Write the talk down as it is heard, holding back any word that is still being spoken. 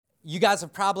You guys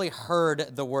have probably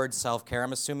heard the word self-care.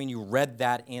 I'm assuming you read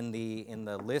that in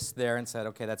the list there and said,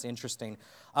 okay, that's interesting.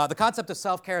 The concept of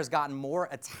self-care has gotten more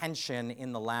attention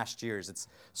in the last years. It's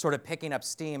sort of picking up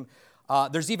steam.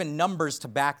 There's even numbers to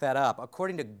back that up.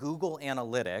 According to Google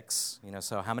Analytics,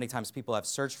 so how many times people have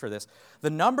searched for this, the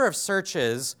number of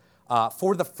searches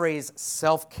for the phrase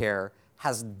self-care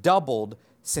has doubled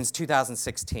since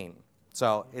 2016.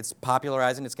 So it's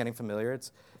popularizing, it's getting familiar,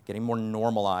 it's getting more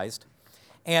normalized.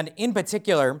 And in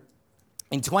particular,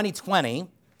 in 2020,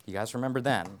 you guys remember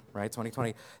then, right?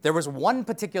 2020, there was one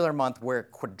particular month where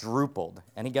it quadrupled.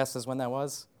 Any guesses when that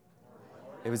was?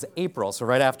 It was April, so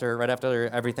right after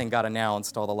everything got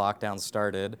announced, all the lockdowns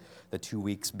started, the 2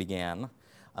 weeks began.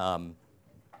 So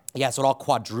it all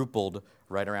quadrupled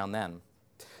right around then.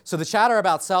 So the chatter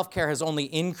about self-care has only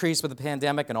increased with the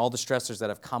pandemic and all the stressors that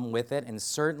have come with it, and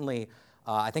certainly,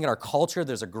 I think in our culture,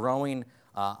 there's a growing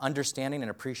understanding and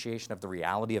appreciation of the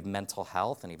reality of mental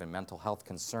health and even mental health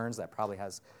concerns. That probably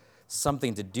has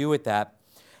something to do with that.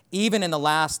 Even in the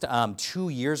last 2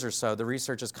 years or so, the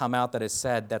research has come out that has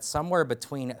said that somewhere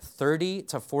between 30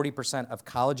 to 40% of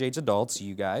college-age adults,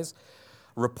 you guys,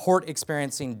 report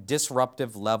experiencing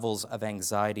disruptive levels of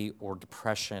anxiety or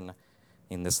depression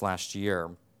in this last year.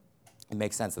 It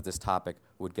makes sense that this topic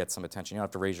would get some attention. You don't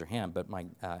have to raise your hand, but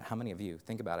how many of you,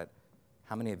 think about it,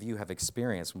 how many of you have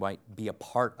experienced, might be a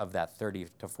part of that 30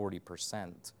 to 40%?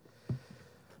 I'm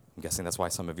guessing that's why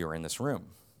some of you are in this room.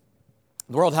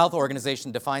 The World Health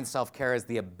Organization defines self-care as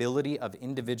the ability of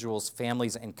individuals,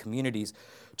 families, and communities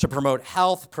to promote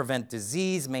health, prevent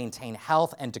disease, maintain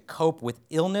health, and to cope with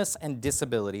illness and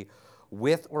disability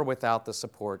with or without the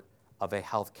support of a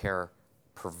healthcare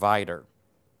provider.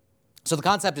 So the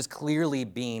concept is clearly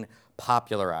being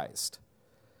popularized.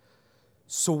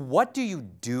 So what do you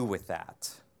do with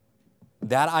that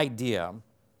idea,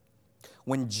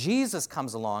 when Jesus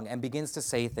comes along and begins to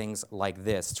say things like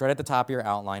this? It's right at the top of your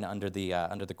outline under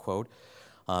the quote.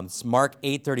 It's Mark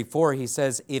 8:34. He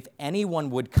says, "If anyone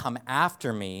would come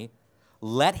after me,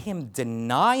 let him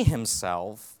deny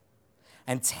himself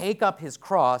and take up his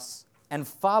cross and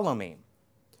follow me.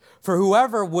 For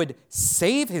whoever would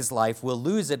save his life will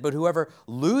lose it, but whoever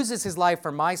loses his life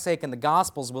for my sake and the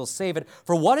gospel's will save it.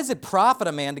 For what does it profit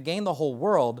a man to gain the whole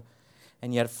world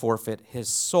and yet forfeit his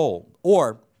soul?"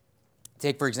 Or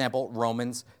take, for example,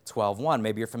 Romans 12:1.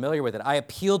 Maybe you're familiar with it. "I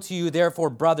appeal to you, therefore,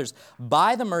 brothers,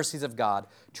 by the mercies of God,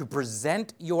 to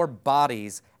present your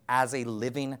bodies as a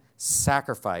living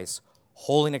sacrifice,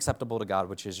 holy and acceptable to God,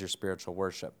 which is your spiritual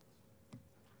worship."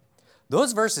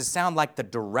 Those verses sound like the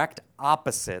direct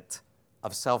opposite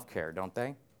of self-care, don't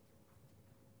they?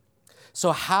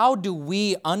 So how do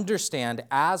we understand,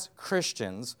 as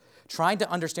Christians, trying to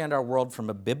understand our world from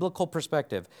a biblical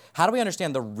perspective, how do we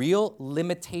understand the real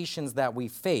limitations that we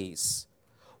face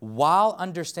while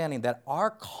understanding that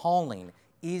our calling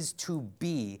is to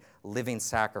be living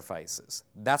sacrifices?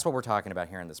 That's what we're talking about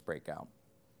here in this breakout.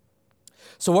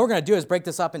 So what we're going to do is break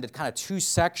this up into kind of two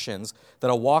sections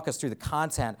that'll walk us through the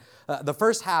content. The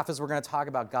first half is we're going to talk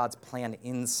about God's plan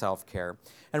in self-care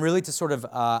and really to sort of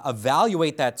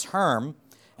evaluate that term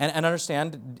and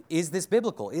understand, is this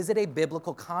biblical? Is it a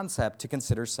biblical concept to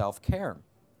consider self-care?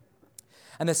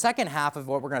 And the second half of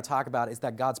what we're going to talk about is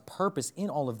that God's purpose in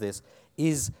all of this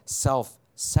is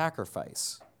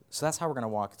self-sacrifice. So that's how we're going to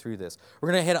walk through this.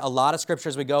 We're going to hit a lot of scripture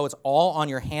as we go. It's all on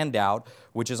your handout,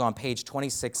 which is on page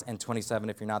 26 and 27.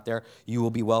 If you're not there, you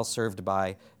will be well served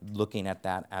by looking at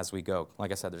that as we go.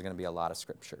 Like I said, there's going to be a lot of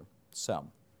scripture. So,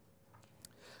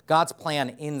 God's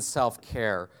plan in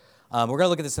self-care. We're going to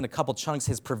look at this in a couple chunks,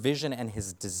 his provision and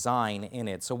his design in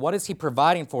it. So what is he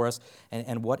providing for us,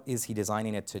 and what is he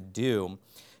designing it to do?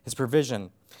 His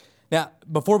provision. Now,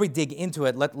 before we dig into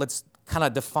it, let's kind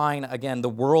of define, again, the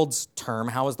world's term.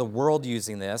 How is the world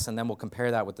using this? And then we'll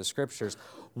compare that with the scriptures.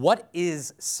 What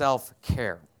is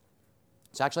self-care?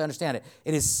 To actually understand it,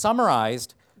 it is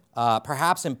summarized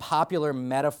perhaps in popular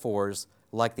metaphors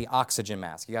like the oxygen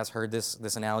mask. You guys heard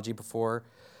this analogy before?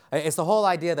 It's the whole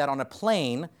idea that on a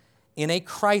plane, in a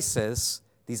crisis,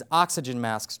 these oxygen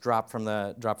masks drop from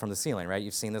the ceiling, right?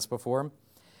 You've seen this before.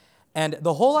 And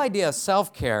the whole idea of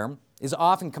self-care is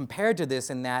often compared to this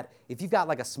in that if you've got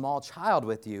like a small child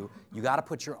with you, you got to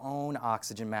put your own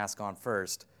oxygen mask on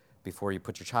first before you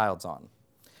put your child's on.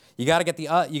 You got to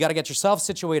get yourself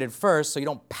situated first so you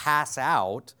don't pass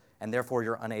out and therefore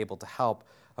you're unable to help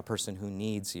a person who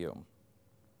needs you.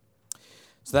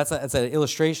 So that's an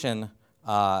illustration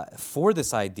for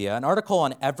this idea. An article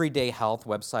on Everyday Health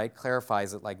website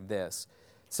clarifies it like this.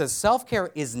 It says self-care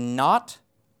is not,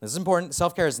 this is important,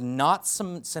 self-care is not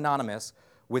synonymous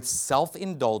with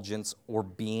self-indulgence or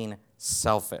being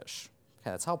selfish.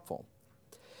 Okay, that's helpful.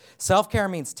 Self-care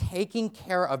means taking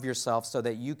care of yourself so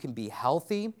that you can be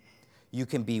healthy, you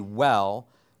can be well,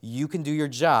 you can do your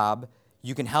job,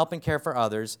 you can help and care for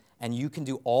others, and you can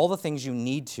do all the things you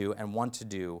need to and want to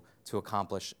do to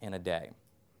accomplish in a day.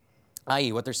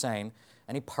 I.e., what they're saying,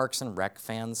 any Parks and Rec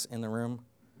fans in the room?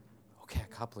 Okay,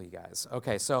 a couple of you guys.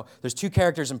 Okay, so there's two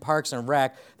characters in Parks and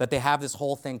Rec that they have this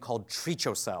whole thing called treat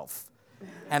yourself.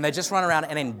 And they just run around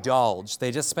and indulge. They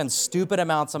just spend stupid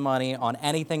amounts of money on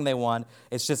anything they want.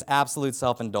 It's just absolute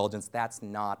self-indulgence. That's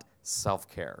not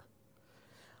self-care.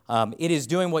 It is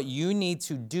doing what you need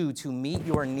to do to meet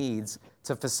your needs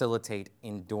to facilitate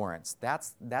endurance.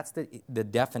 That's the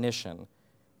definition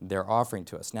they're offering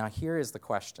to us. Now, here is the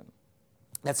question.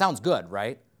 That sounds good,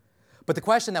 right? But the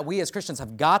question that we as Christians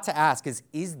have got to ask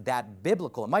is that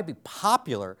biblical? It might be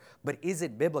popular, but is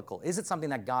it biblical? Is it something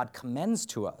that God commends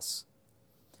to us?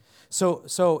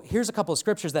 So here's a couple of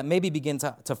scriptures that maybe begin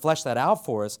to flesh that out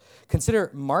for us.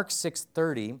 Consider Mark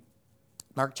chapter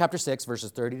 6,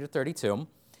 verses 30 to 32.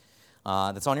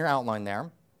 That's on your outline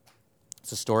there.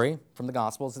 It's a story from the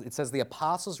Gospels. It says, the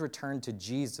apostles returned to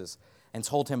Jesus and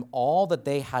told him all that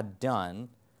they had done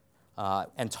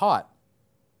and taught.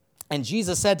 And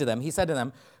Jesus said to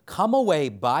them, come away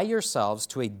by yourselves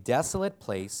to a desolate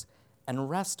place and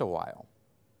rest a while.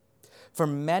 For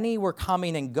many were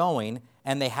coming and going,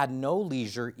 and they had no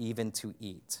leisure even to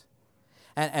eat.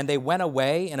 And they went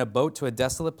away in a boat to a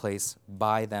desolate place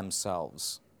by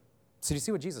themselves. So do you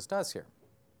see what Jesus does here?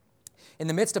 In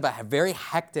the midst of a very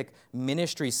hectic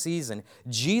ministry season,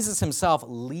 Jesus himself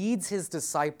leads his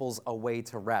disciples away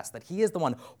to rest, that he is the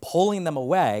one pulling them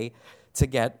away to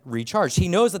get recharged. He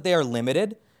knows that they are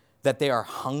limited, that they are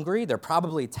hungry, they're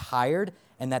probably tired,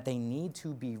 and that they need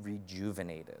to be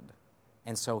rejuvenated.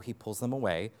 And so he pulls them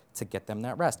away to get them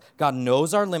that rest. God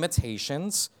knows our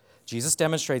limitations. Jesus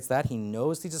demonstrates that. He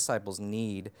knows these disciples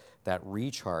need that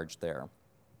recharge there.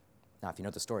 Now, if you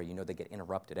know the story, you know they get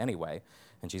interrupted anyway,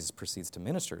 and Jesus proceeds to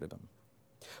minister to them.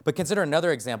 But consider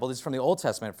another example. This is from the Old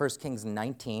Testament, 1 Kings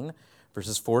 19,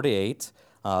 verses 4 to 8.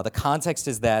 The context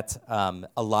is that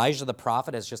Elijah the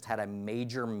prophet has just had a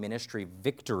major ministry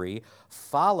victory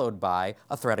followed by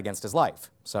a threat against his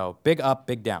life. So big up,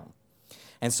 big down.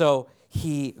 And so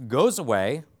he goes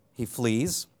away, he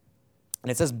flees,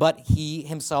 and it says, but he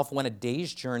himself went a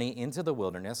day's journey into the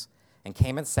wilderness and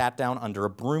came and sat down under a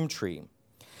broom tree.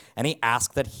 And he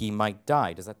asked that he might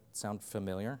die. Does that sound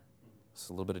familiar? It's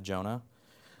a little bit of Jonah.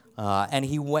 And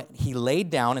he laid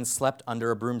down and slept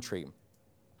under a broom tree.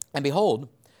 And behold,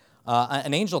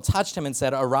 an angel touched him and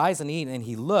said, arise and eat. And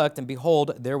he looked, and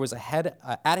behold, there was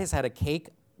at his head a cake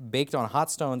baked on hot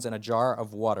stones and a jar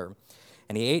of water.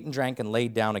 And he ate and drank and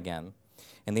laid down again.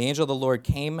 And the angel of the Lord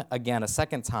came again a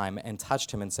second time and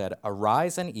touched him and said,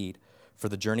 arise and eat, for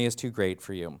the journey is too great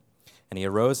for you. And he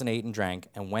arose and ate and drank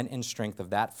and went in strength of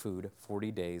that food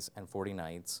 40 days and 40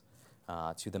 nights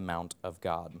to the Mount of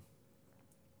God.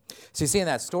 So you see in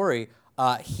that story,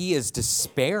 he is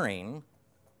despairing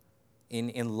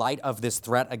in light of this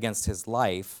threat against his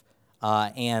life,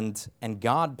 and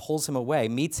God pulls him away,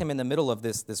 meets him in the middle of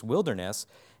this wilderness,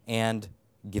 and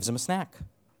gives him a snack.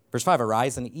 Verse 5,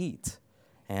 arise and eat.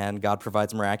 And God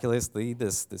provides miraculously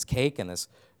this cake and this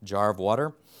jar of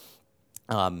water.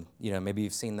 Maybe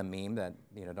you've seen the meme that,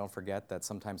 don't forget that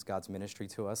sometimes God's ministry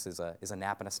to us is a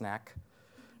nap and a snack.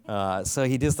 So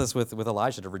he does this with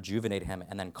Elijah to rejuvenate him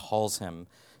and then calls him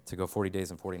to go 40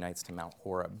 days and 40 nights to Mount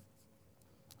Horeb.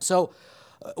 So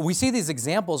we see these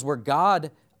examples where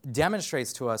God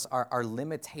demonstrates to us our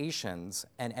limitations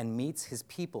and meets his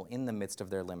people in the midst of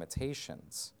their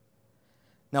limitations.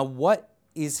 Now, what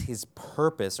is his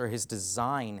purpose or his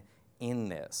design in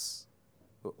this?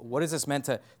 What is this meant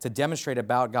to demonstrate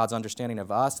about God's understanding of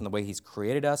us and the way he's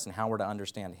created us and how we're to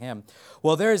understand him?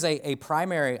 Well, there is a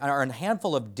primary or a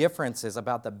handful of differences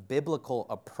about the biblical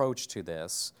approach to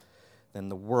this than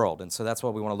the world. And so that's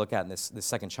what we want to look at in this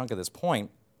second chunk of this point,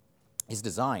 is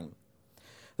design.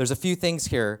 There's a few things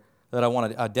here that I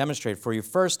want to demonstrate for you.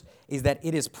 First is that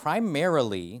it is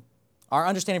primarily, our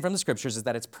understanding from the scriptures is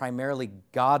that it's primarily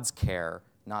God's care,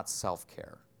 not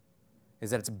self-care.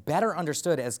 Is that it's better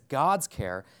understood as God's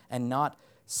care and not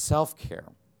self-care.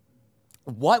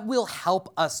 What will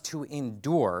help us to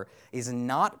endure is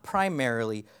not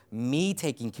primarily me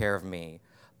taking care of me,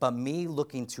 but me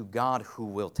looking to God who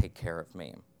will take care of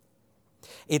me.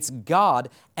 It's God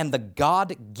and the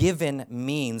God-given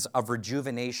means of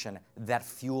rejuvenation that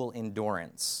fuel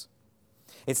endurance.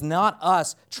 It's not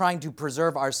us trying to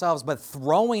preserve ourselves, but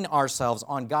throwing ourselves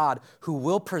on God who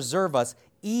will preserve us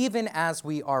even as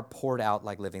we are poured out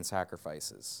like living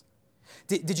sacrifices.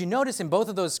 Did you notice in both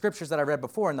of those scriptures that I read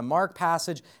before, in the Mark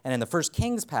passage and in the 1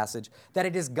 Kings passage, that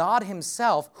it is God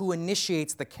himself who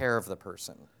initiates the care of the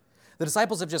person? The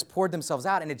disciples have just poured themselves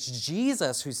out, and it's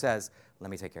Jesus who says, let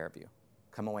me take care of you.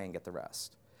 Come away and get the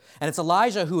rest. And it's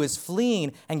Elijah who is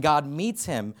fleeing, and God meets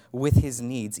him with his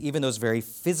needs, even those very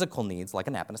physical needs, like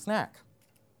a nap and a snack.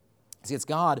 See, it's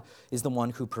God is the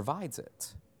one who provides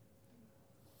it.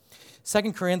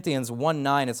 2 Corinthians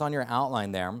 1:9, it's on your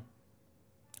outline there,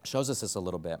 shows us this a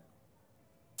little bit.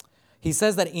 He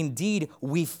says that indeed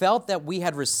we felt that we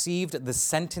had received the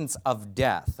sentence of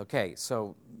death. Okay,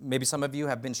 so maybe some of you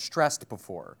have been stressed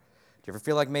before. Do you ever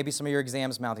feel like maybe some of your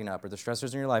exams mounting up or the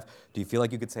stressors in your life, do you feel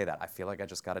like you could say that? I feel like I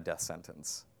just got a death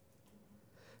sentence.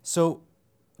 So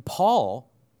Paul,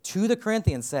 to the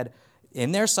Corinthians, said,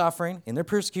 in their suffering, in their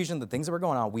persecution, the things that were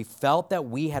going on, we felt that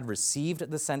we had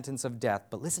received the sentence of death.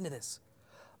 But listen to this.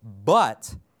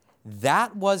 But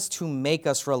that was to make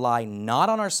us rely not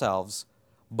on ourselves,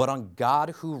 but on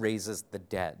God who raises the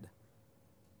dead.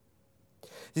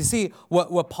 You see,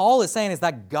 what Paul is saying is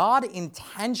that God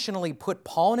intentionally put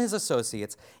Paul and his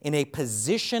associates in a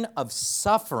position of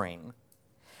suffering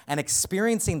and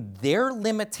experiencing their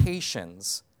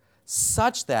limitations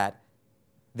such that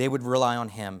they would rely on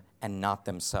him and not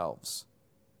themselves.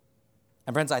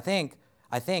 And friends, I think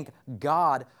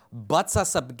God butts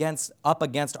us up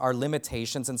against our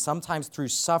limitations, and sometimes through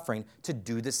suffering, to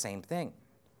do the same thing.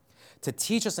 To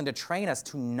teach us and to train us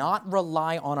to not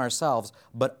rely on ourselves,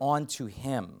 but onto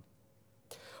him.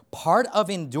 Part of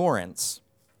endurance,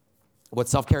 what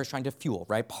self-care is trying to fuel,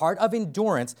 right? Part of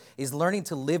endurance is learning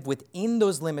to live within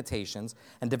those limitations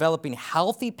and developing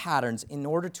healthy patterns in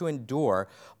order to endure.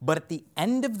 But at the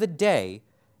end of the day,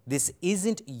 this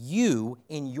isn't you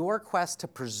in your quest to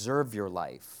preserve your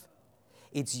life.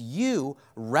 It's you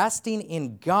resting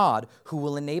in God who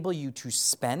will enable you to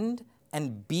spend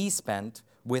and be spent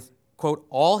with, quote,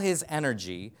 all his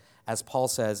energy, as Paul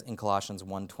says in Colossians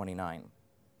 1:29.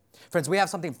 Friends, we have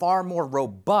something far more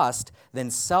robust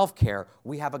than self-care.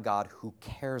 We have a God who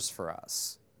cares for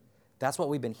us. That's what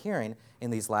we've been hearing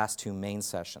in these last two main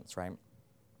sessions, right?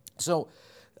 So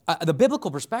the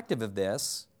biblical perspective of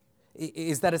this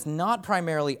is that it's not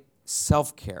primarily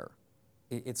self-care.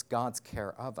 It's God's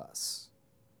care of us.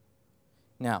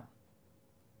 Now,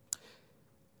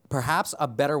 perhaps a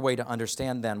better way to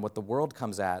understand then what the world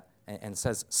comes at and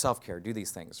says self-care, do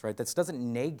these things, right? This doesn't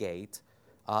negate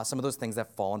some of those things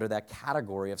that fall under that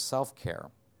category of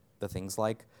self-care. The things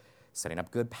like setting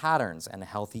up good patterns and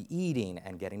healthy eating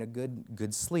and getting a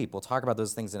good sleep. We'll talk about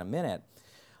those things in a minute.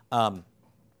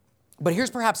 But here's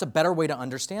perhaps a better way to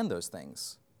understand those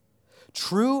things.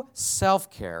 True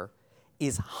self-care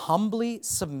is humbly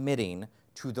submitting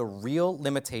to the real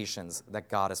limitations that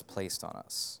God has placed on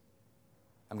us.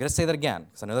 I'm going to say that again,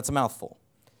 because I know that's a mouthful.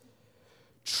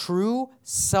 True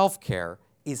self-care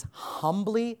is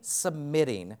humbly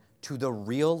submitting to the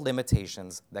real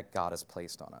limitations that God has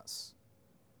placed on us.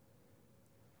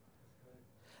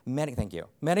 Thank you.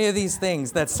 Many of these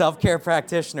things that self-care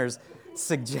practitioners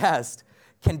suggest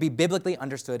can be biblically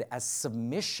understood as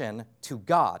submission to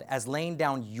God, as laying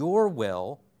down your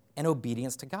will and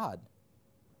obedience to God.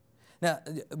 Now,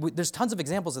 there's tons of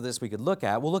examples of this we could look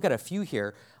at. We'll look at a few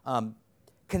here.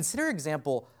 Consider,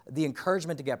 example, the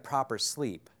encouragement to get proper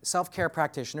sleep. Self-care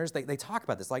practitioners, they talk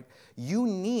about this. Like, you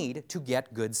need to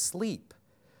get good sleep.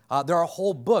 There are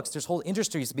whole books, there's whole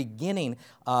industries beginning,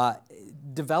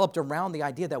 developed around the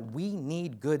idea that we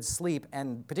need good sleep,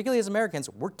 and particularly as Americans,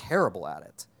 we're terrible at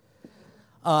it.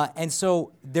 And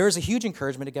so there's a huge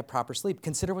encouragement to get proper sleep.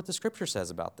 Consider what the scripture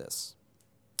says about this.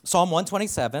 Psalm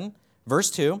 127, verse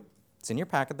 2, it's in your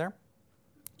packet there.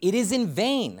 It is in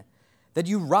vain that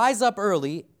you rise up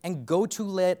early and go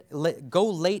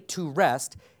late to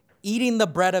rest, eating the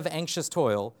bread of anxious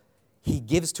toil. He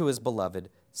gives to his beloved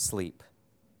sleep.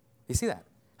 You see that?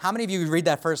 How many of you read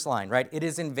that first line, right? It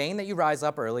is in vain that you rise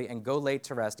up early and go late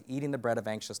to rest, eating the bread of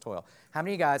anxious toil. How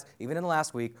many of you guys, even in the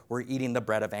last week, were eating the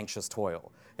bread of anxious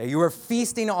toil? You were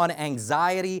feasting on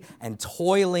anxiety and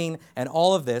toiling and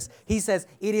all of this. He says,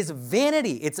 it is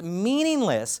vanity, it's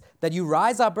meaningless that you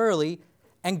rise up early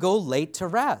and go late to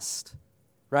rest,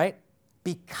 right?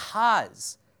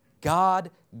 Because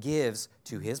God gives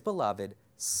to his beloved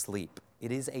sleep.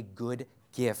 It is a good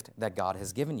gift that God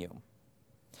has given you.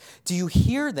 Do you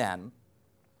hear then,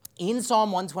 in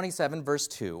Psalm 127, verse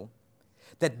 2,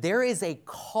 that there is a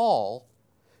call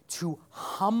to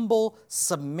humble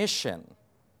submission?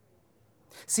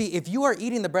 See, if you are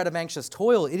eating the bread of anxious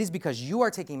toil, it is because you are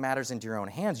taking matters into your own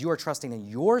hands. You are trusting in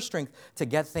your strength to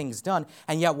get things done.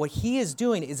 And yet what he is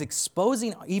doing is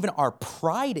exposing even our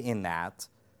pride in that.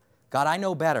 God, I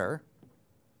know better.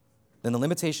 than the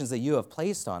limitations that you have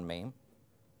placed on me.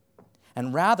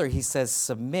 And rather, he says,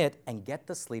 submit and get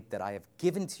the sleep that I have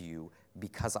given to you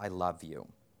because I love you.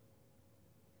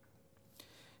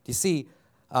 Do you see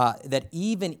that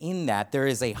even in that, there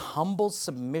is a humble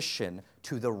submission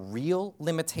to the real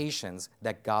limitations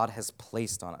that God has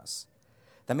placed on us?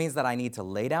 That means that I need to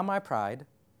lay down my pride,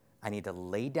 I need to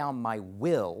lay down my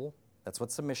will, that's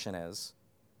what submission is,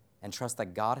 and trust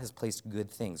that God has placed good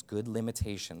things, good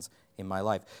limitations in my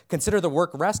life. Consider the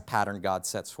work-rest pattern God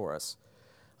sets for us,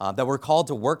 that we're called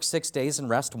to work 6 days and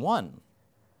rest 1.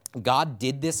 God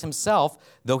did this himself,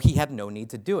 though he had no need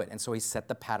to do it. And so he set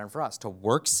the pattern for us to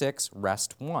work 6,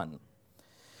 rest 1.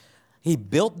 He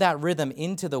built that rhythm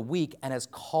into the week and has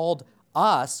called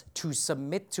us to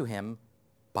submit to him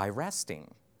by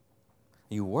resting.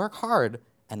 You work hard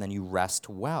and then you rest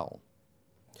well.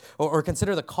 Or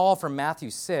consider the call from Matthew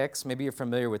 6. Maybe you're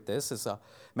familiar with this. It's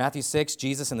Matthew 6,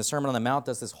 Jesus in the Sermon on the Mount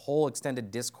does this whole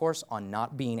extended discourse on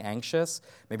not being anxious.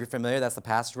 Maybe you're familiar. That's the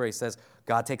passage where he says,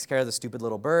 God takes care of the stupid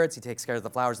little birds. He takes care of the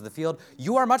flowers of the field.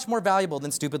 You are much more valuable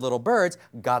than stupid little birds.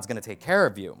 God's going to take care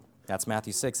of you. That's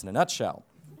Matthew 6 in a nutshell.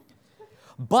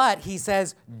 But he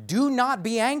says, do not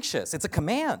be anxious. It's a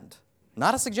command,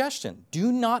 not a suggestion.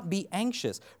 Do not be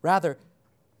anxious. Rather,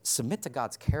 submit to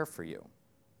God's care for you.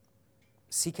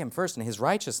 Seek him first in his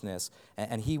righteousness,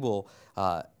 and he will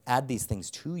add these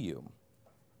things to you.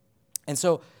 And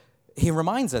so he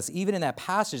reminds us, even in that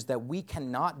passage, that we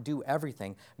cannot do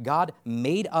everything. God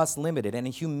made us limited, and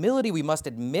in humility we must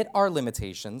admit our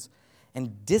limitations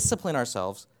and discipline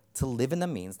ourselves to live in the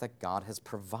means that God has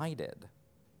provided.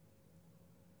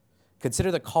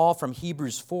 Consider the call from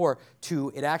Hebrews 4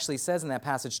 to, it actually says in that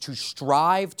passage, to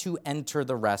strive to enter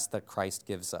the rest that Christ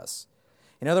gives us.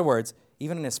 In other words,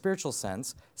 even in a spiritual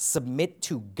sense, submit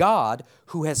to God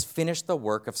who has finished the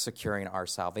work of securing our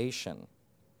salvation.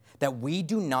 That we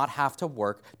do not have to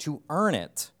work to earn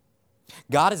it.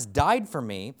 God has died for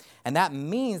me, and that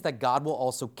means that God will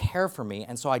also care for me,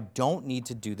 and so I don't need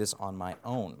to do this on my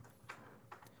own.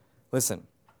 Listen,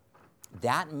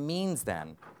 that means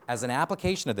then, as an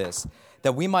application of this,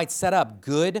 that we might set up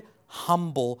good,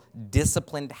 humble,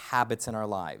 disciplined habits in our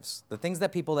lives. The things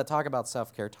that people that talk about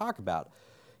self-care talk about.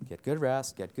 Get good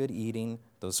rest, get good eating,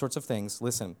 those sorts of things.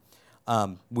 Listen,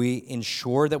 we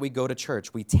ensure that we go to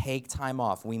church. We take time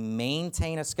off. We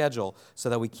maintain a schedule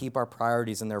so that we keep our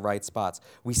priorities in their right spots.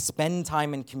 We spend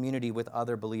time in community with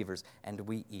other believers, and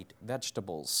we eat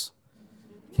vegetables.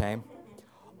 Okay?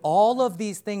 All of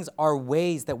these things are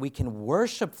ways that we can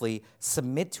worshipfully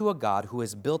submit to a God who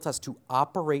has built us to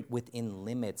operate within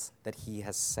limits that he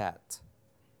has set.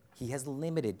 He has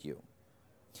limited you.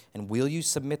 And will you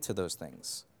submit to those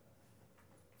things?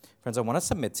 Friends, I want to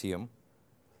submit to you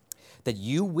that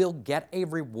you will get a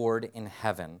reward in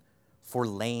heaven for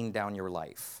laying down your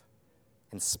life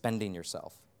and spending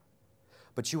yourself.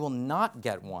 But you will not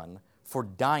get one for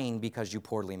dying because you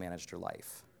poorly managed your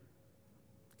life.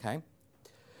 Okay?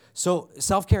 So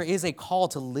self-care is a call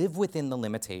to live within the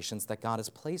limitations that God has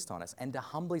placed on us and to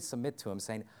humbly submit to him,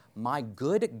 saying, my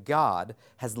good God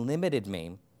has limited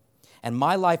me, and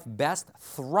my life best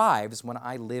thrives when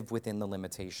I live within the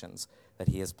limitations that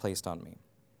he has placed on me.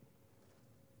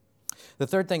 The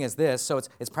third thing is this. So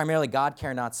it's primarily God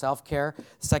care, not self-care.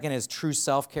 The second is true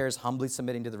self-care is humbly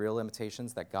submitting to the real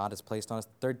limitations that God has placed on us.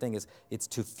 The third thing is it's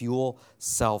to fuel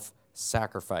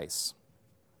self-sacrifice.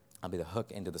 I'll be the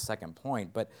hook into the second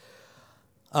point. But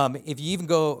if you even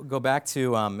go back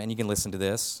to, and you can listen to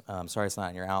this, sorry it's not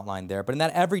in your outline there, but in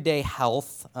that Everyday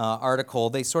Health article,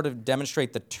 they sort of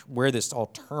demonstrate where this all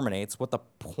terminates, what the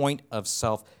point of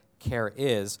self-care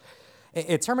is.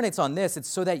 It terminates on this. It's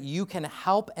so that you can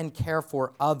help and care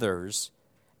for others,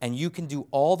 and you can do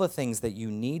all the things that you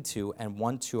need to and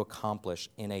want to accomplish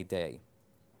in a day.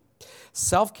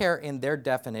 Self-care, in their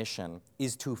definition,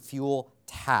 is to fuel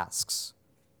tasks.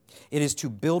 It is to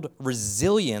build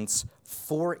resilience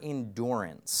for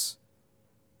endurance.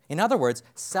 In other words,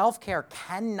 self-care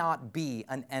cannot be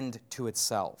an end to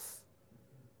itself.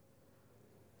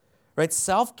 Right?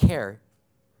 Self-care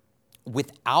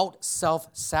without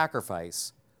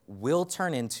self-sacrifice will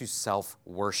turn into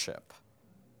self-worship.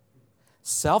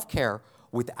 Self-care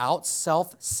without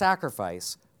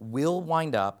self-sacrifice will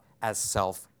wind up as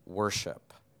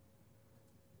self-worship.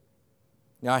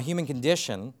 Now, our human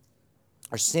condition,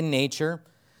 our sin nature,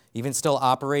 even still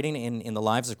operating in the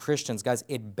lives of Christians, guys,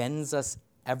 it bends us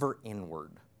ever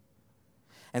inward.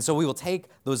 And so we will take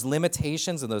those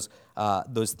limitations and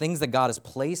those things that God has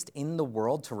placed in the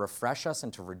world to refresh us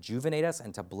and to rejuvenate us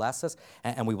and to bless us,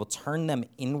 and we will turn them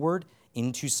inward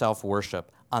into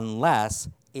self-worship unless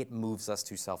it moves us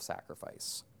to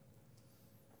self-sacrifice.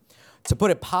 To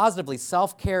put it positively,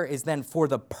 self-care is then for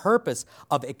the purpose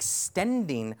of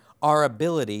extending our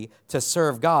ability to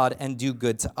serve God and do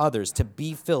good to others, to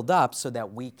be filled up so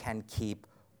that we can keep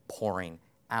pouring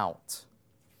out.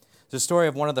 There's a story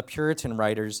of one of the Puritan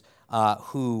writers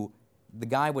who the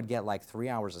guy would get like 3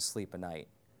 hours of sleep a night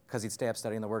because he'd stay up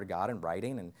studying the Word of God and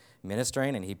writing and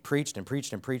ministering, and he preached and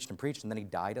preached and preached and preached, and then he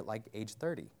died at like age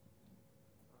 30.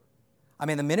 I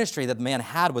mean, the ministry that the man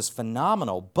had was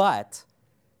phenomenal, but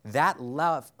that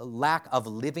lack of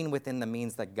living within the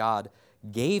means that God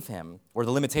gave him, or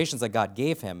the limitations that God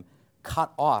gave him,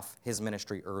 cut off his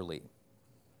ministry early.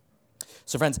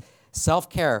 So friends,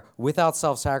 self-care without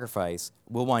self-sacrifice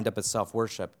will wind up as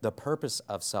self-worship. The purpose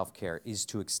of self-care is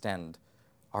to extend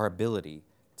our ability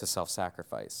to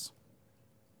self-sacrifice.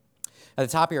 At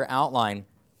the top of your outline,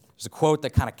 there's a quote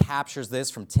that kind of captures this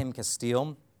from Tim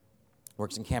Castile,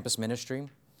 works in campus ministry.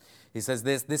 He says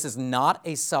this is not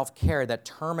a self-care that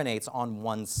terminates on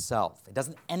oneself. It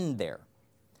doesn't end there.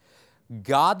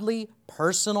 Godly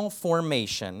personal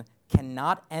formation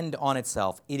cannot end on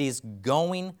itself. It is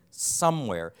going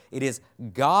somewhere. It is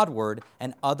Godward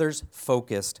and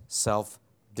others-focused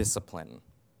self-discipline.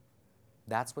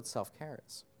 That's what self-care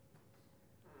is.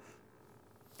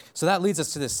 So that leads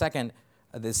us to the second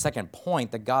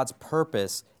point, that God's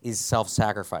purpose is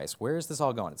self-sacrifice. Where is this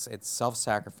all going? It's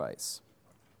self-sacrifice.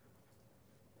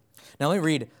 Now let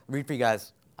me read for you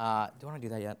guys. Do I want to do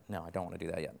that yet? No, I don't want to do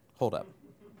that yet. Hold up.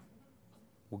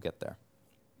 We'll get there.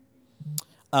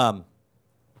 No,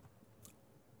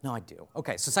 I do.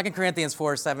 Okay, so 2 Corinthians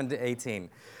 4, 7 to 18.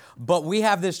 But we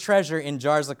have this treasure in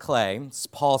jars of clay, it's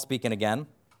Paul speaking again,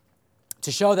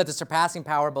 to show that the surpassing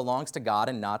power belongs to God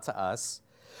and not to us.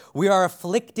 We are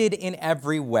afflicted in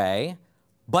every way,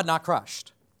 but not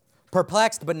crushed.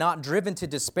 Perplexed, but not driven to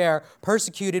despair.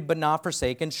 Persecuted, but not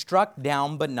forsaken. Struck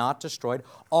down, but not destroyed.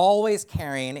 Always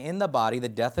carrying in the body the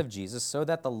death of Jesus, so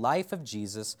that the life of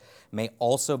Jesus may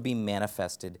also be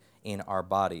manifested in our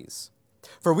bodies.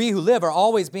 For we who live are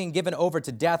always being given over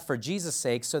to death for Jesus'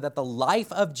 sake, so that the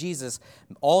life of Jesus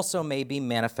also may be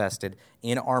manifested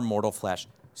in our mortal flesh.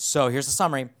 So here's the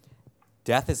summary.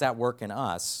 Death is at work in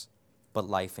us, but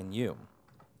life in you.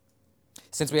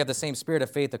 Since we have the same spirit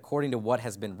of faith according to what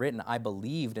has been written, I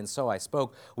believed and so I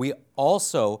spoke, we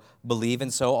also believe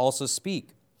and so also speak,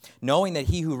 knowing that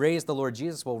he who raised the Lord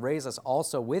Jesus will raise us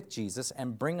also with Jesus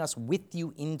and bring us with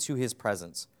you into his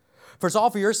presence. For it's all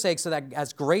for your sake, so that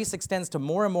as grace extends to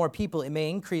more and more people, it may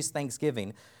increase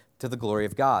thanksgiving to the glory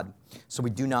of God. So we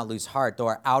do not lose heart. Though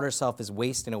our outer self is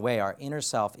wasting away, our inner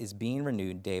self is being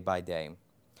renewed day by day.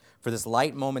 For this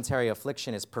light momentary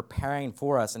affliction is preparing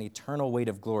for us an eternal weight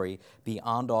of glory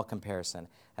beyond all comparison,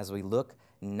 as we look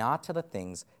not to the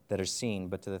things that are seen,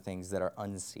 but to the things that are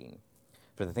unseen.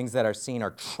 For the things that are seen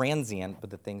are transient, but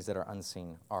the things that are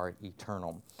unseen are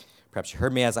eternal. Perhaps you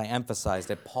heard me as I emphasized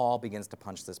that Paul begins to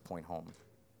punch this point home.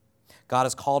 God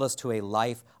has called us to a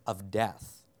life of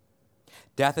death.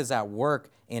 Death is at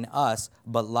work in us,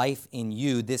 but life in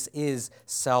you. This is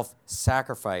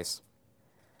self-sacrifice.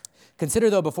 Consider,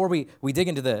 though, before we dig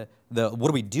into the what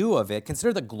do we do of it,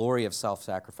 consider the glory of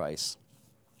self-sacrifice.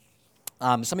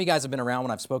 Some of you guys have been around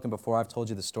when I've spoken before. I've told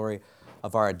you the story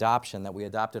of our adoption, that we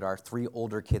adopted our 3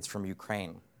 older kids from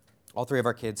Ukraine. All 3 of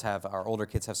our older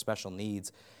kids have special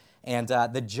needs. And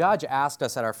the judge asked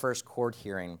us at our first court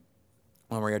hearing,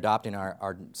 when we were adopting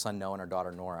our son Noah and our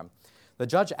daughter Nora, the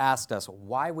judge asked us,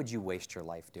 why would you waste your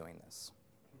life doing this?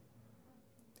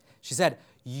 She said,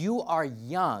 you are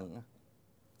young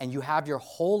and you have your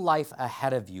whole life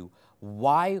ahead of you.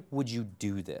 Why would you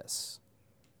do this?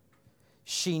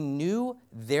 She knew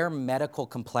their medical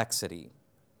complexity.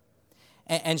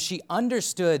 And she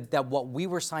understood that what we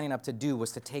were signing up to do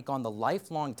was to take on the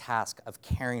lifelong task of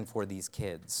caring for these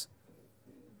kids.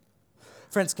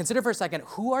 Friends, consider for a second,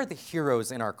 who are the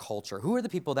heroes in our culture? Who are the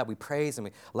people that we praise and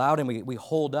we laud and we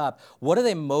hold up? What are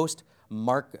they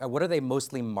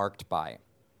mostly marked by?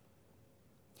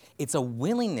 It's a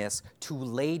willingness to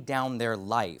lay down their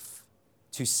life,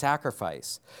 to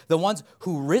sacrifice. The ones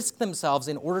who risk themselves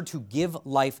in order to give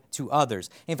life to others.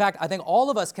 In fact, I think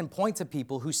all of us can point to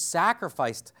people who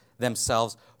sacrificed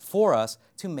themselves for us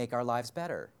to make our lives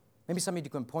better. Maybe some of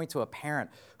you can point to a parent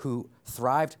who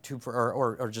thrived to,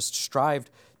 or just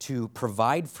strived to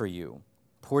provide for you,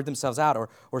 poured themselves out,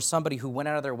 or somebody who went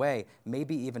out of their way,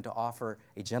 maybe even to offer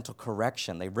a gentle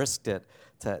correction. They risked it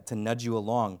to nudge you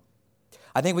along.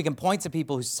 I think we can point to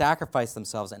people who sacrificed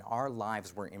themselves and our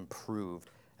lives were improved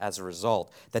as a result,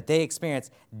 that they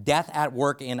experienced death at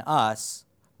work in us,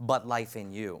 but life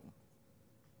in you.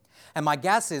 And my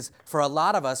guess is, for a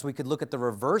lot of us, we could look at the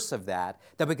reverse of that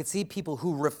we could see people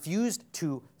who refused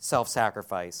to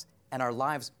self-sacrifice and our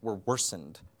lives were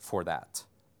worsened for that.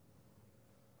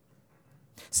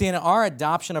 See, in our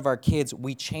adoption of our kids,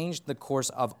 we changed the course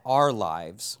of our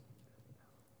lives.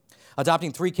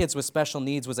 Adopting 3 kids with special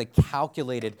needs was a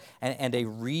calculated and a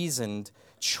reasoned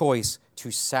choice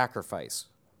to sacrifice.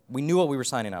 We knew what we were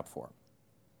signing up for.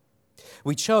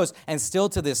 We chose, and still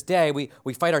to this day,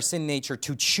 we fight our sin nature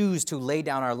to choose to lay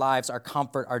down our lives, our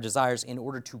comfort, our desires in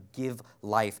order to give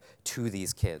life to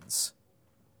these kids.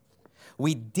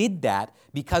 We did that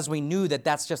because we knew that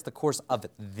that's just the course of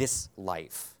this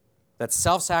life, that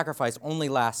self-sacrifice only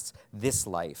lasts this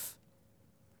life.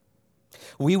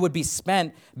 We would be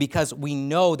spent because we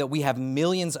know that we have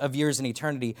millions of years in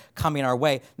eternity coming our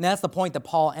way. And that's the point that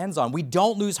Paul ends on. We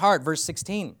don't lose heart, verse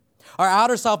 16. Our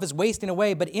outer self is wasting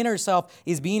away, but inner self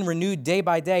is being renewed day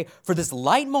by day. For this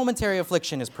light momentary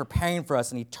affliction is preparing for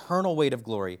us an eternal weight of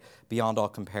glory beyond all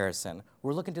comparison.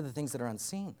 We're looking to the things that are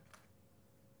unseen.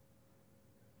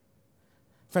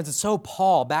 Friends, and so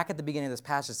Paul, back at the beginning of this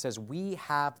passage, says, we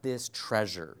have this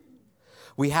treasure.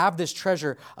 We have this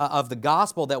treasure of the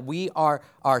gospel that we are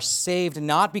saved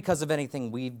not because of anything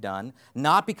we've done,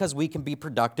 not because we can be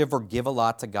productive or give a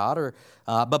lot to God,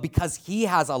 but because he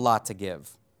has a lot to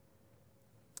give.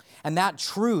 And that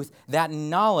truth, that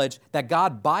knowledge that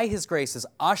God, by his grace, is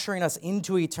ushering us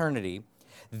into eternity,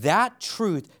 that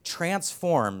truth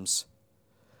transforms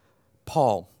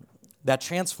Paul. That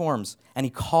transforms, and he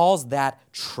calls that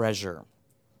treasure.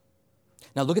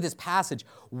 Now look at this passage.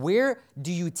 Where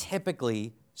do you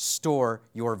typically store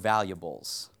your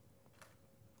valuables?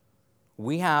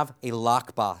 We have a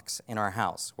lockbox in our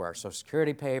house where our Social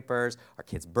Security papers, our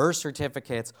kids' birth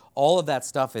certificates, all of that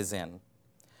stuff is in.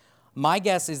 My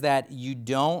guess is that you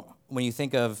don't, when you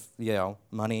think of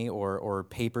money or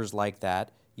papers like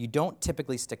that, you don't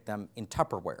typically stick them in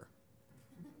Tupperware,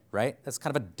 right? That's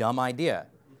kind of a dumb idea.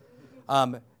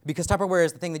 Because Tupperware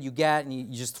is the thing that you get and you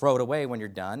just throw it away when you're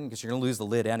done because you're going to lose the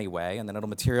lid anyway and then it'll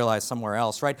materialize somewhere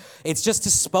else, right? It's just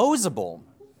disposable.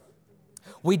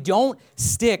 We don't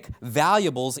stick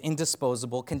valuables in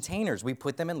disposable containers. We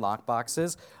put them in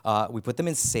lockboxes, we put them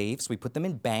in safes, we put them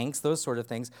in banks, those sort of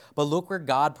things. But look where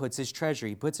God puts his treasure.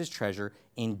 He puts his treasure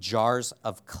in jars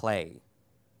of clay,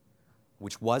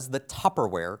 which was the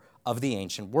Tupperware of the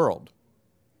ancient world.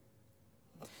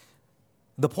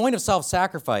 The point of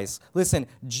self-sacrifice, listen,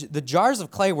 the jars of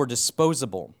clay were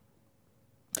disposable.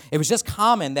 It was just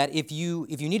common that if you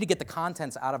need to get the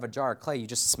contents out of a jar of clay, you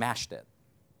just smashed it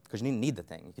because you didn't need the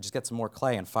thing. You could just get some more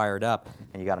clay and fire it up,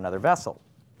 and you got another vessel.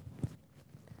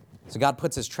 So God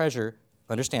puts his treasure,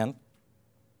 understand,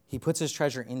 he puts his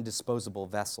treasure in disposable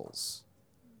vessels.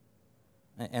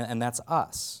 And that's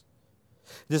us.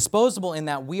 Disposable in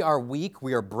that we are weak,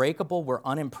 we are breakable, we're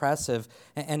unimpressive,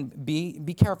 and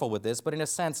be careful with this, but in a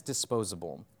sense,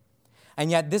 disposable.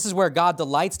 And yet this is where God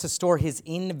delights to store his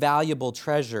invaluable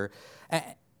treasure.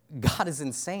 God is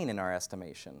insane in our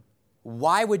estimation.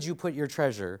 Why would you put your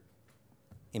treasure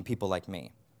in people like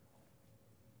me?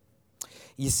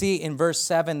 You see, in verse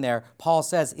 7 there, Paul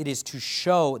says it is to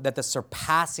show that the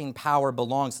surpassing power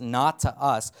belongs not to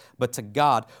us, but to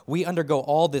God. We undergo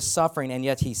all this suffering, and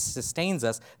yet he sustains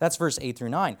us. That's verse 8 through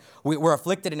 9. We're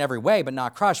afflicted in every way, but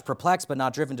not crushed, perplexed, but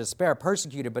not driven to despair,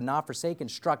 persecuted, but not forsaken,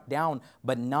 struck down,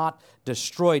 but not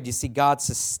destroyed. You see, God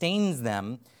sustains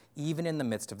them even in the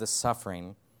midst of the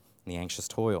suffering and the anxious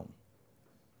toil.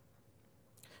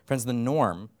 Friends, the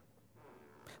norm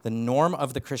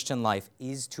of the Christian life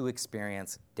is to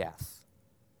experience death.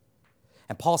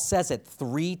 And Paul says it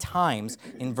 3 times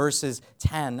in verses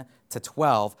 10 to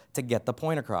 12 to get the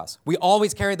point across. We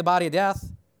always carry the body of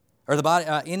death, or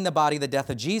in the body the death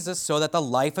of Jesus, so that the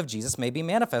life of Jesus may be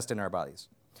manifest in our bodies.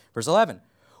 Verse 11,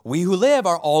 we who live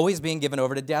are always being given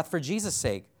over to death for Jesus'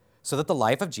 sake, so that the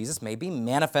life of Jesus may be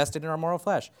manifested in our mortal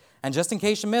flesh. And just in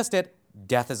case you missed it,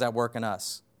 death is at work in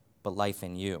us, but life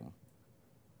in you.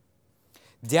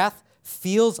 Death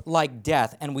feels like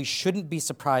death, and we shouldn't be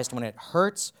surprised when it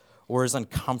hurts or is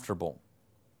uncomfortable.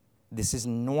 This is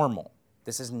normal.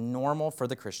 This is normal for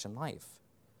the Christian life.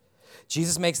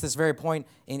 Jesus makes this very point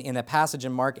in the passage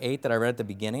in Mark 8 that I read at the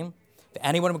beginning. If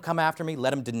anyone would come after me,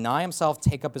 let him deny himself,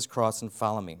 take up his cross, and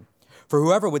follow me. For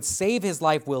whoever would save his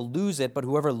life will lose it, but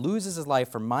whoever loses his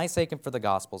life for my sake and for the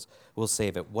gospel's will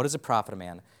save it. What does it profit a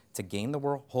man to gain the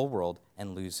whole world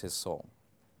and lose his soul?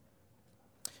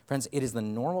 Friends, it is the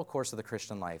normal course of the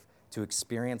Christian life to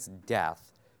experience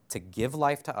death, to give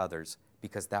life to others,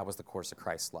 because that was the course of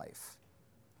Christ's life.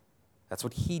 That's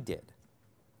what he did.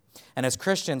 And as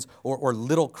Christians, or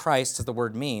little Christ as the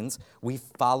word means, we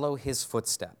follow his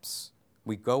footsteps.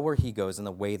 We go where he goes in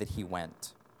the way that he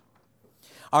went.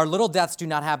 Our little deaths do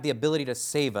not have the ability to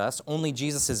save us. Only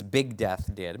Jesus' big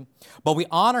death did. But we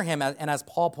honor him, and as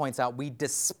Paul points out, we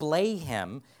display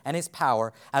him and his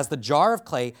power as the jar of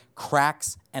clay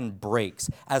cracks and breaks.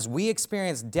 As we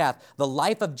experience death, the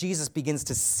life of Jesus begins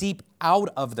to seep out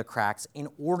of the cracks in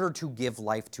order to give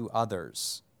life to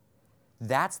others.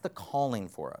 That's the calling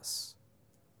for us.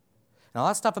 And all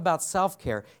that stuff about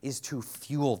self-care is to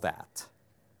fuel that,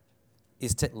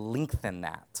 is to lengthen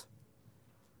that.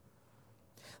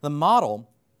 The model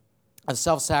of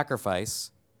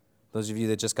self-sacrifice, those of you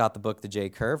that just got the book, The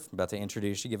J-Curve, I'm about to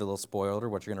introduce you, give a little spoiler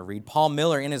what you're going to read. Paul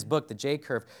Miller, in his book, The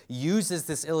J-Curve, uses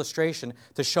this illustration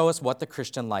to show us what the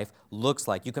Christian life looks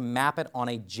like. You can map it on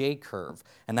a J-curve,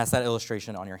 and that's that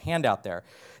illustration on your handout there.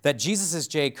 That Jesus'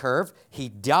 J-curve, he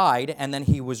died, and then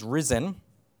he was risen,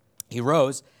 he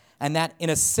rose, and that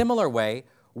in a similar way,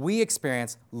 we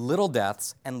experience little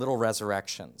deaths and little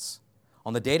resurrections.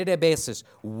 On the day-to-day basis,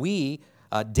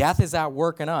 death is at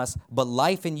work in us, but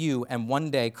life in you, and one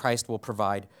day Christ will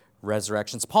provide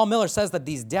resurrections. Paul Miller says that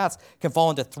these deaths can fall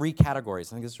into three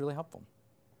categories. I think this is really helpful.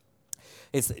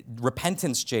 It's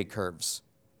repentance J-curves,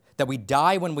 that we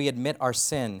die when we admit our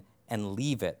sin and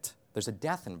leave it. There's a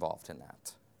death involved in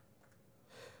that.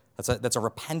 That's a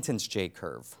repentance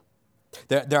J-curve.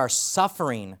 There are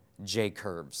suffering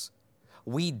J-curves.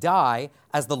 We die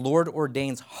as the Lord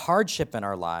ordains hardship in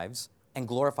our lives and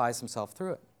glorifies himself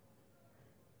through it.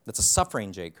 That's a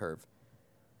suffering J-curve.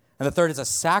 And the third is a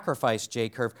sacrifice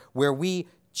J-curve, where we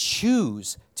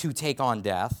choose to take on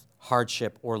death,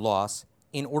 hardship, or loss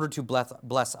in order to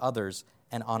bless others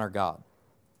and honor God.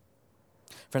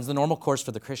 Friends, the normal course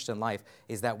for the Christian life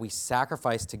is that we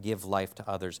sacrifice to give life to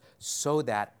others so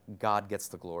that God gets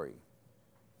the glory.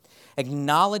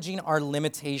 Acknowledging our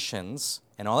limitations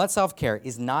and all that self-care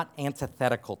is not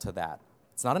antithetical to that.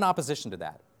 It's not in opposition to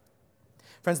that.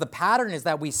 Friends, the pattern is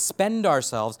that we spend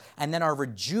ourselves and then are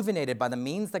rejuvenated by the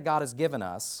means that God has given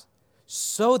us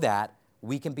so that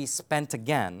we can be spent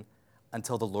again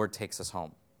until the Lord takes us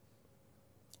home.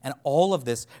 And all of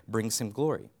this brings him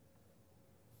glory.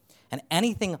 And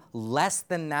anything less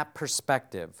than that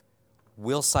perspective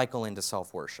will cycle into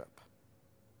self-worship.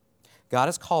 God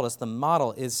has called us, the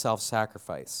model is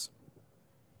self-sacrifice.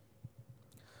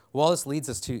 Well, this leads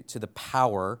us to the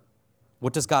power.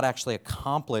 What does God actually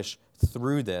accomplish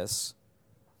through this?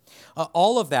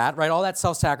 All of that, right, all that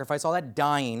self-sacrifice, all that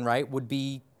dying, right, would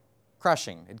be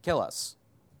crushing. It'd kill us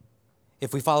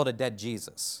if we followed a dead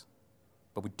Jesus.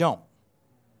 But we don't.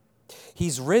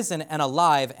 He's risen and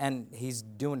alive, and he's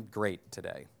doing great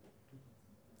today.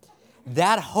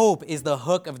 That hope is the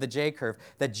hook of the J-curve,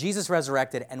 that Jesus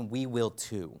resurrected, and we will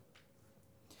too.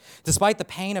 Despite the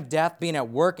pain of death being at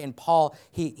work in Paul,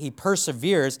 he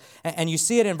perseveres. And you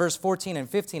see it in verse 14 and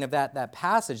 15 of that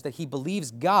passage, that he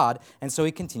believes God, and so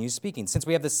he continues speaking. Since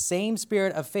we have the same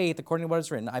spirit of faith, according to what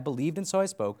is written, I believed and so I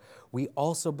spoke, we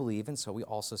also believe and so we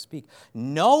also speak.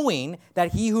 Knowing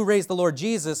that he who raised the Lord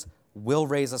Jesus will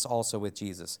raise us also with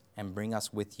Jesus and bring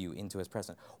us with you into his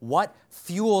presence. What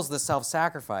fuels the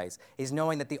self-sacrifice is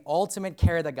knowing that the ultimate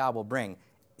care that God will bring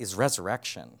is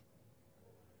resurrection.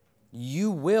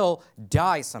 You will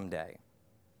die someday,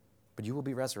 but you will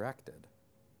be resurrected.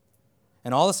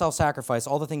 And all the self-sacrifice,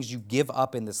 all the things you give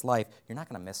up in this life, you're not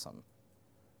going to miss them.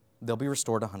 They'll be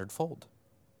restored 100-fold.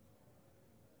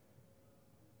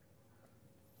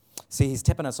 See, he's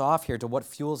tipping us off here to what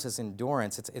fuels his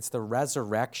endurance. It's the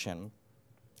resurrection.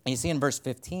 And you see in verse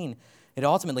 15, it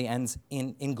ultimately ends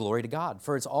in glory to God.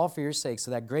 For it's all for your sake,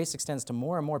 so that grace extends to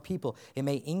more and more people. It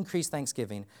may increase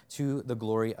thanksgiving to the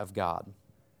glory of God.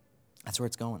 That's where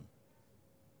it's going.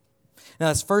 Now,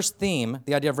 this first theme,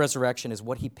 the idea of resurrection, is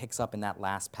what he picks up in that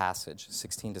last passage,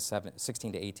 16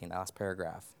 to 18, that last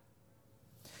paragraph.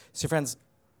 So, friends,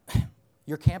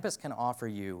 your campus can offer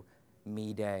you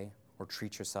me day, or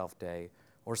treat yourself day,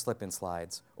 or slip in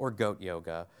slides, or goat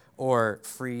yoga, or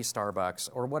free Starbucks,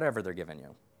 or whatever they're giving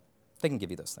you. They can give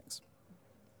you those things.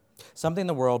 Something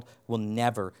the world will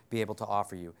never be able to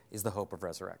offer you is the hope of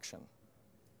resurrection.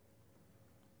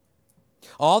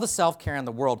 All the self-care in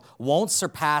the world won't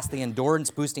surpass the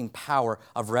endurance-boosting power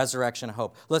of resurrection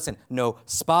hope. Listen, no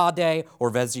spa day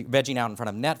or vegging out in front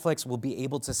of Netflix will be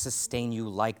able to sustain you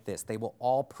like this. They will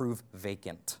all prove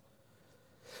vacant.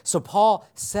 So Paul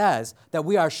says that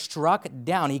we are struck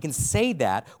down. He can say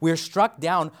that. We are struck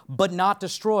down, but not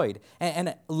destroyed.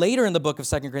 And later in the book of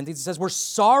 2 Corinthians, he says we're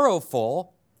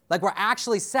sorrowful, like we're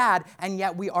actually sad, and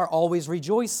yet we are always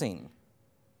rejoicing.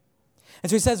 And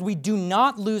so he says we do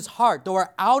not lose heart, though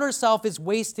our outer self is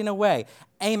wasting away.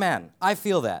 Amen. I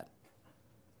feel that.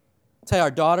 I'll tell you,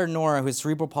 our daughter Nora, who has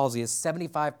cerebral palsy, is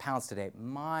 75 pounds today.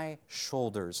 My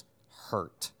shoulders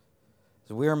hurt.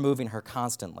 So we are moving her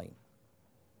constantly.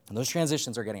 And those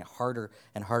transitions are getting harder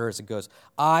and harder as it goes.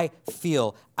 I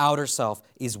feel outer self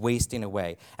is wasting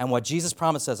away. And what Jesus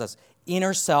promises us,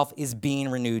 inner self is being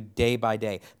renewed day by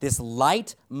day. This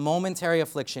light, momentary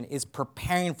affliction is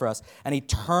preparing for us an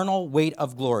eternal weight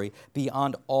of glory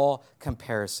beyond all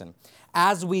comparison.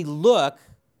 As we look,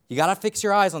 you got to fix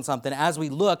your eyes on something. As we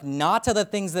look, not to the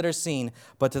things that are seen,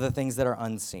 but to the things that are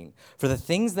unseen. For the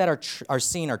things that are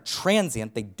seen are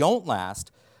transient. They don't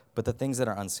last, but the things that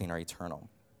are unseen are eternal.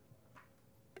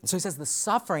 And so he says the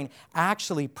suffering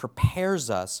actually prepares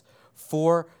us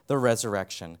for the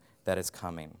resurrection that is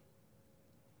coming.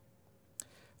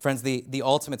 Friends, the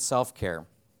ultimate self-care,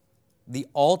 the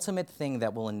ultimate thing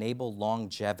that will enable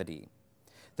longevity,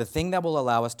 the thing that will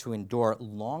allow us to endure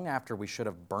long after we should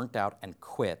have burnt out and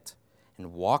quit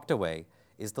and walked away,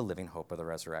 is the living hope of the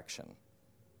resurrection.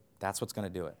 That's what's going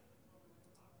to do it.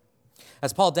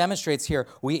 As Paul demonstrates here,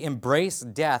 we embrace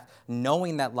death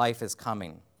knowing that life is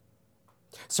coming.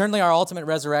 Certainly our ultimate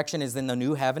resurrection is in the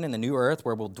new heaven and the new earth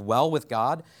where we'll dwell with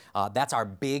God. That's our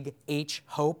big H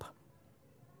hope.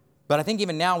 But I think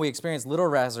even now we experience little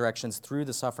resurrections through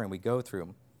the suffering we go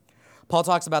through. Paul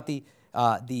talks about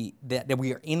that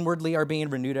we are inwardly are being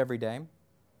renewed every day.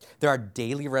 There are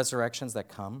daily resurrections that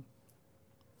come.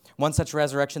 One such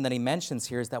resurrection that he mentions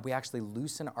here is that we actually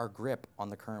loosen our grip on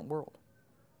the current world,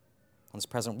 on this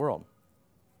present world.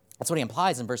 That's what he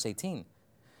implies in verse 18.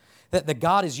 That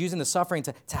God is using the suffering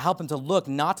to help him to look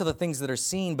not to the things that are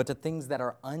seen, but to things that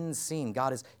are unseen.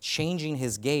 God is changing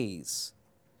his gaze.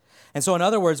 And so in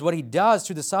other words, what he does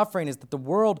through the suffering is that the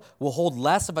world will hold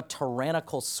less of a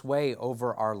tyrannical sway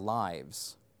over our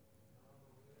lives.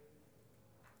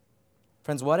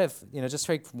 Friends, what if, just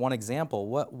take one example,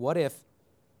 what if,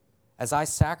 as I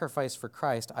sacrifice for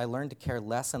Christ, I learn to care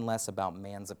less and less about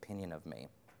man's opinion of me?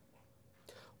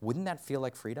 Wouldn't that feel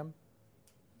like freedom?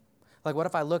 Like, what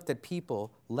if I looked at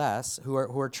people less who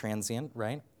are transient,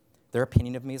 right? Their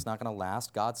opinion of me is not going to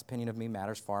last. God's opinion of me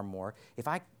matters far more. If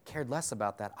I cared less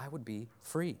about that, I would be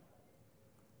free.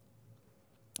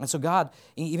 And so God,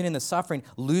 even in the suffering,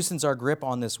 loosens our grip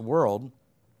on this world.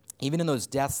 Even in those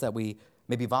deaths that we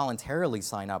maybe voluntarily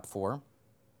sign up for,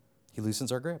 he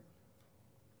loosens our grip.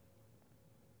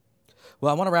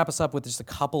 Well, I want to wrap us up with just a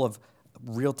couple of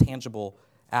real tangible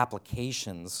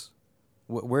applications.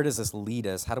 Where does this lead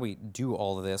us? How do we do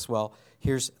all of this? Well,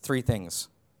 here's three things.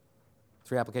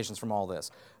 Three applications from all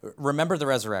this. Remember the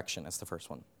resurrection. That's the first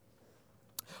one.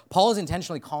 Paul is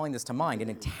intentionally calling this to mind and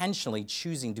intentionally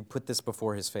choosing to put this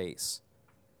before his face.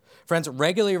 Friends,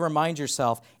 regularly remind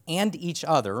yourself and each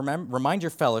other, remind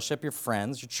your fellowship, your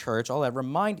friends, your church, all that,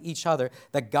 remind each other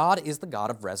that God is the God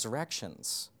of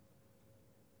resurrections.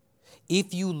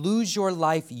 If you lose your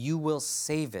life, you will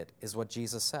save it, is what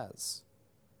Jesus says.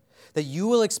 That you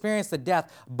will experience the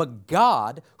death, but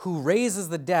God, who raises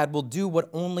the dead, will do what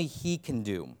only he can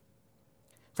do.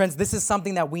 Friends, this is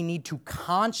something that we need to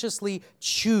consciously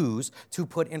choose to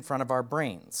put in front of our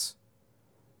brains.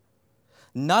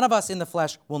 None of us in the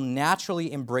flesh will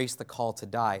naturally embrace the call to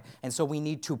die, and so we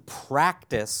need to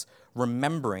practice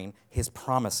remembering his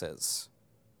promises.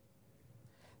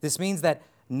 This means that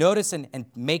notice and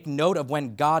make note of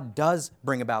when God does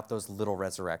bring about those little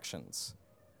resurrections.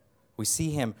 We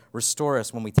see him restore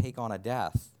us when we take on a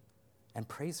death, and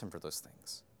praise him for those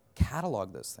things.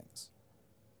 Catalog those things.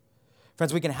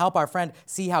 Friends, we can help our friend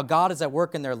see how God is at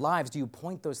work in their lives. Do you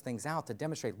point those things out to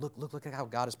demonstrate, look at how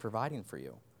God is providing for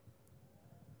you?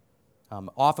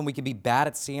 Often we can be bad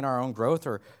at seeing our own growth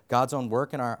or God's own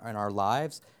work in our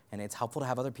lives, and it's helpful to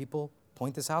have other people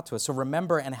point this out to us. So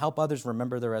remember and help others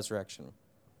remember the resurrection.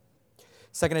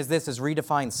 Second is this, is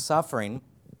redefine suffering.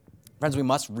 Friends, we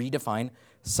must redefine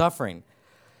suffering.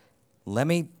 Let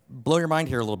me blow your mind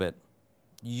here a little bit.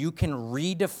 You can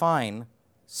redefine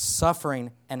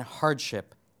suffering and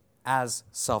hardship as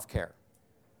self-care.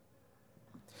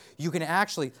 You can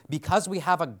actually, because we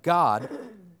have a God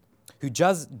who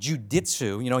does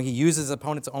jujitsu, he uses his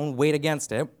opponent's own weight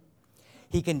against it,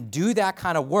 he can do that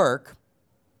kind of work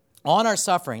on our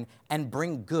suffering and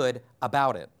bring good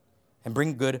about it and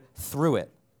bring good through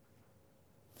it.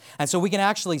 And so we can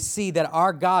actually see that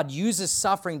our God uses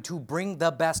suffering to bring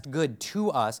the best good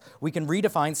to us. We can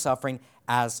redefine suffering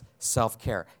as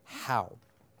self-care. How?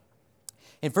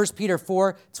 In 1 Peter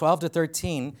 4,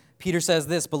 12-13, Peter says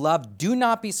this, "Beloved, do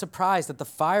not be surprised at the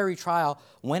fiery trial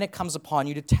when it comes upon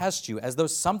you to test you, as though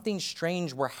something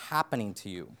strange were happening to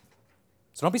you."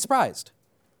 So don't be surprised.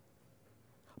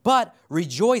 "But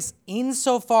rejoice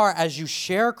insofar as you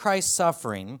share Christ's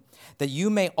suffering, that you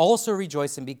may also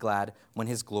rejoice and be glad when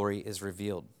his glory is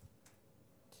revealed."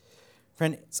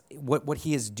 Friend, what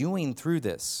he is doing through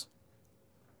this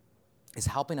is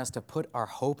helping us to put our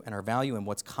hope and our value in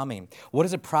what's coming. What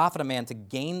does it profit a man to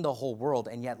gain the whole world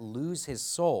and yet lose his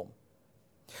soul?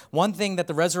 One thing that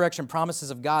the resurrection promises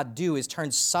of God do is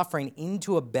turn suffering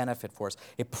into a benefit for us.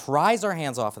 It pries our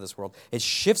hands off of this world. It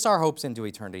shifts our hopes into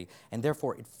eternity, and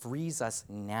therefore it frees us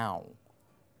now.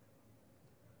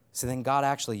 So then God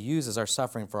actually uses our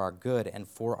suffering for our good and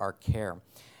for our care.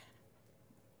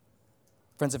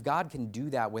 Friends, if God can do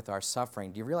that with our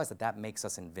suffering, do you realize that that makes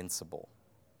us invincible?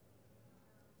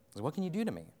 So what can you do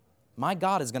to me? My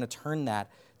God is going to turn that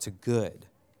to good.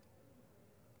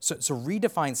 So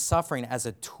redefine suffering as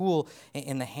a tool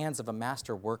in the hands of a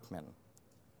master workman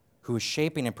who is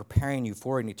shaping and preparing you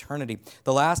for an eternity.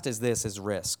 The last is this, is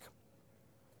risk.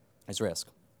 Is risk.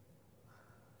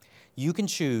 You can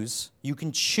choose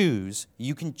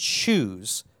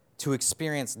to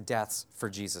experience deaths for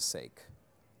Jesus' sake.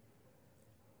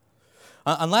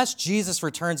 Unless Jesus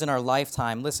returns in our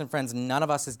lifetime, listen, friends, none of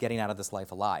us is getting out of this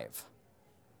life alive.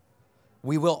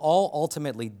 We will all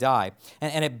ultimately die.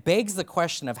 And it begs the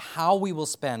question of how we will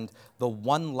spend the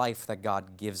one life that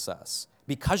God gives us,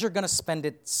 because you're going to spend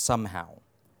it somehow.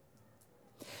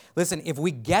 Listen, if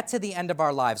we get to the end of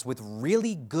our lives with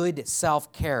really good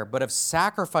self-care, but have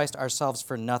sacrificed ourselves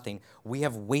for nothing, we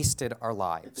have wasted our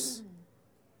lives.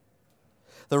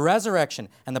 The resurrection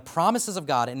and the promises of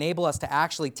God enable us to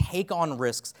actually take on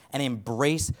risks and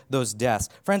embrace those deaths.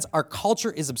 Friends, our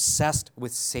culture is obsessed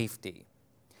with safety,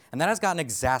 and that has gotten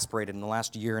exasperated in the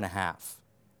last year and a half.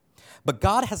 But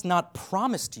God has not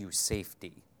promised you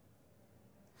safety.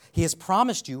 He has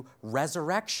promised you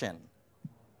resurrection.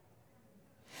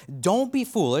 Don't be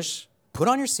foolish. Put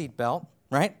on your seatbelt,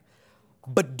 right?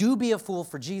 But do be a fool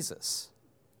for Jesus.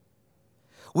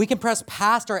 We can press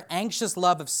past our anxious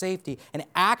love of safety and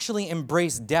actually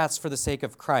embrace deaths for the sake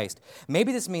of Christ.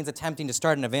 Maybe this means attempting to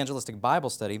start an evangelistic Bible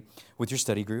study with your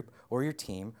study group or your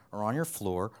team or on your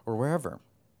floor or wherever.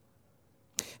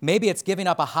 Maybe it's giving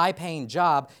up a high-paying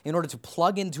job in order to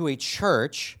plug into a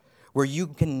church where you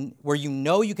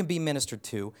know you can be ministered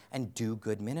to and do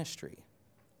good ministry.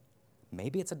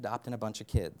 Maybe it's adopting a bunch of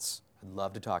kids. I'd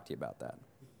love to talk to you about that.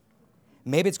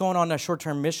 Maybe it's going on a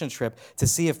short-term mission trip to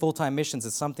see if full-time missions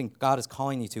is something God is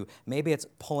calling you to. Maybe it's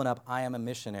pulling up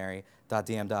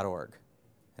IamAmissionary.dm.org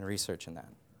and researching that.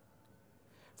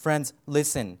 Friends,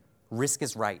 listen, risk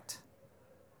is right.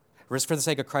 Risk for the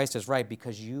sake of Christ is right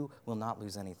because you will not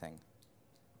lose anything.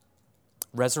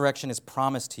 Resurrection is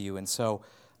promised to you, and so,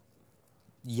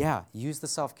 use the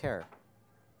self-care,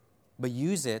 but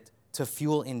use it to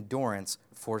fuel endurance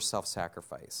for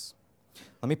self-sacrifice.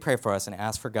 Let me pray for us and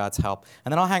ask for God's help,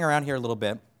 and then I'll hang around here a little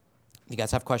bit. If you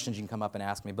guys have questions, you can come up and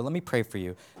ask me, but let me pray for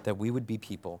you that we would be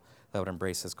people that would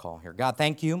embrace his call here. God,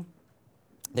 thank you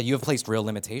that you have placed real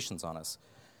limitations on us.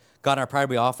 God, in our pride,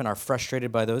 we often are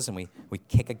frustrated by those, and we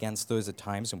kick against those at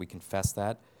times, and we confess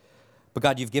that. But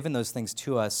God, you've given those things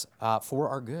to us for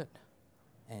our good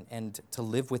and to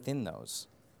live within those.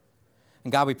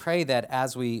 And God, we pray that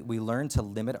as we learn to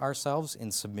limit ourselves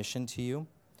in submission to you,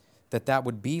 that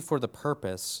would be for the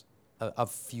purpose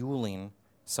of fueling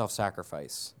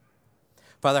self-sacrifice.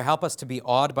 Father, help us to be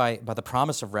awed by the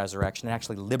promise of resurrection and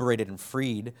actually liberated and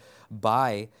freed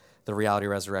by the reality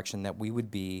of resurrection, that we would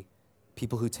be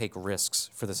people who take risks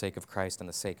for the sake of Christ and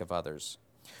the sake of others.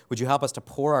 Would you help us to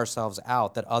pour ourselves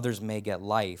out that others may get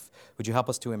life? Would you help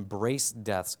us to embrace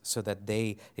deaths so that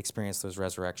they experience those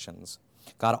resurrections?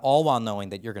 God, all while knowing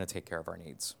that you're going to take care of our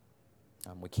needs.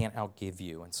 We can't outgive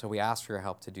you, and so we ask for your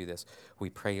help to do this.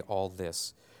 We pray all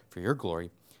this for your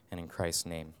glory, and in Christ's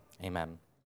name, amen.